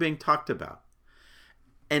longer being talked about.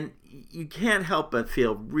 And you can't help but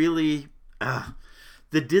feel really...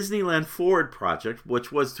 The Disneyland Forward project,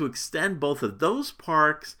 which was to extend both of those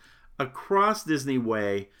parks across Disney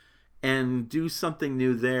Way and do something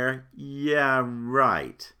new there. Yeah,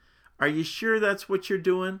 right. Are you sure that's what you're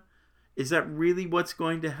doing? Is that really what's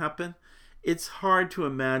going to happen? It's hard to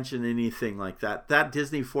imagine anything like that. That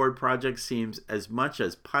Disney Forward project seems as much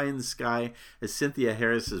as pie in the sky as Cynthia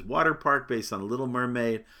Harris's water park based on Little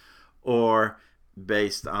Mermaid or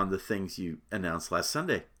based on the things you announced last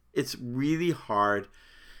Sunday. It's really hard.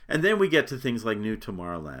 And then we get to things like New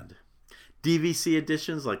Tomorrowland. DVC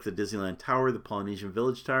editions like the Disneyland Tower, the Polynesian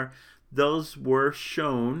Village Tower, those were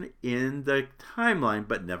shown in the timeline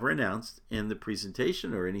but never announced in the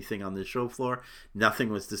presentation or anything on the show floor. Nothing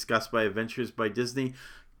was discussed by Adventures by Disney.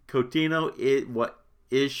 Cotino, what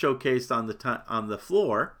is showcased on the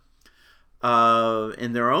floor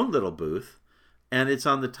in their own little booth, and it's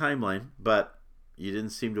on the timeline, but you didn't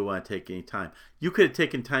seem to want to take any time. You could have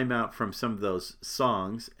taken time out from some of those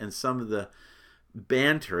songs and some of the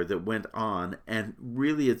banter that went on and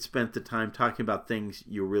really had spent the time talking about things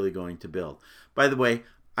you're really going to build. By the way,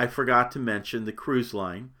 I forgot to mention the cruise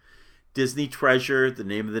line. Disney Treasure, the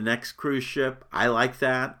name of the next cruise ship. I like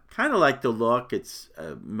that. Kind of like the look. It's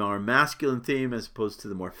a more masculine theme as opposed to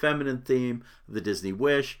the more feminine theme of the Disney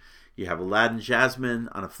Wish. You have Aladdin Jasmine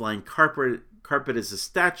on a flying carpet as a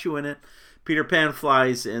statue in it. Peter Pan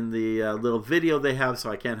flies in the little video they have, so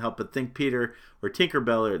I can't help but think Peter or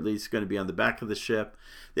Tinkerbell are at least going to be on the back of the ship.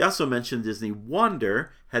 They also mentioned Disney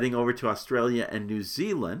Wonder heading over to Australia and New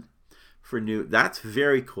Zealand for new. That's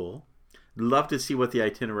very cool. Love to see what the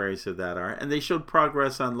itineraries of that are. And they showed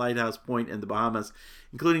progress on Lighthouse Point in the Bahamas,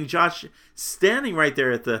 including Josh standing right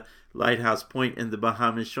there at the Lighthouse Point in the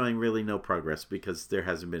Bahamas, showing really no progress because there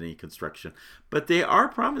hasn't been any construction. But they are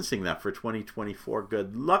promising that for 2024.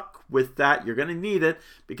 Good luck with that. You're going to need it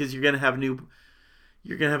because you're going to have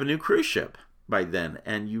a new cruise ship by then,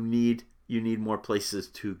 and you need more places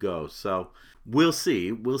to go. So we'll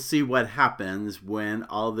see what happens when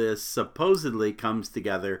all this supposedly comes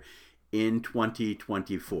together in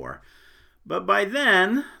 2024. But by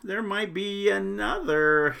then there might be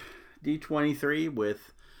another D23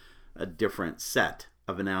 with a different set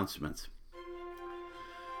of announcements.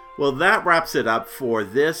 Well, that wraps it up for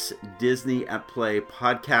this Disney at Play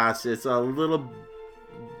podcast. It's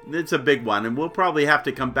a big one, and we'll probably have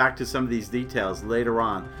to come back to some of these details later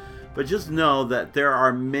on. But just know that there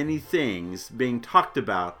are many things being talked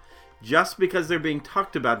about. Just because they're being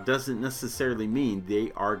talked about doesn't necessarily mean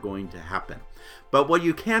they are going to happen. But what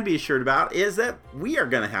you can be assured about is that we are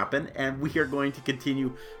going to happen, and we are going to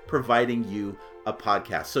continue providing you a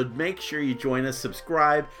podcast. So make sure you join us,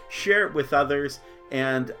 subscribe, share it with others,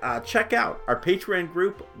 and check out our Patreon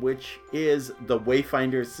group, which is the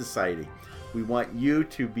Wayfinders Society. We want you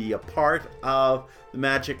to be a part of the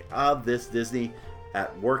magic of this Disney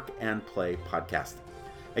at Work and Play podcast.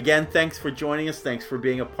 Again, thanks for joining us. Thanks for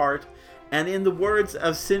being a part. And in the words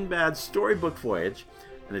of Sinbad's Storybook Voyage,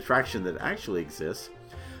 an attraction that actually exists,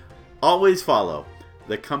 always follow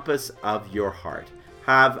the compass of your heart.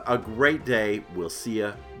 Have a great day. We'll see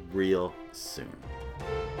you real soon.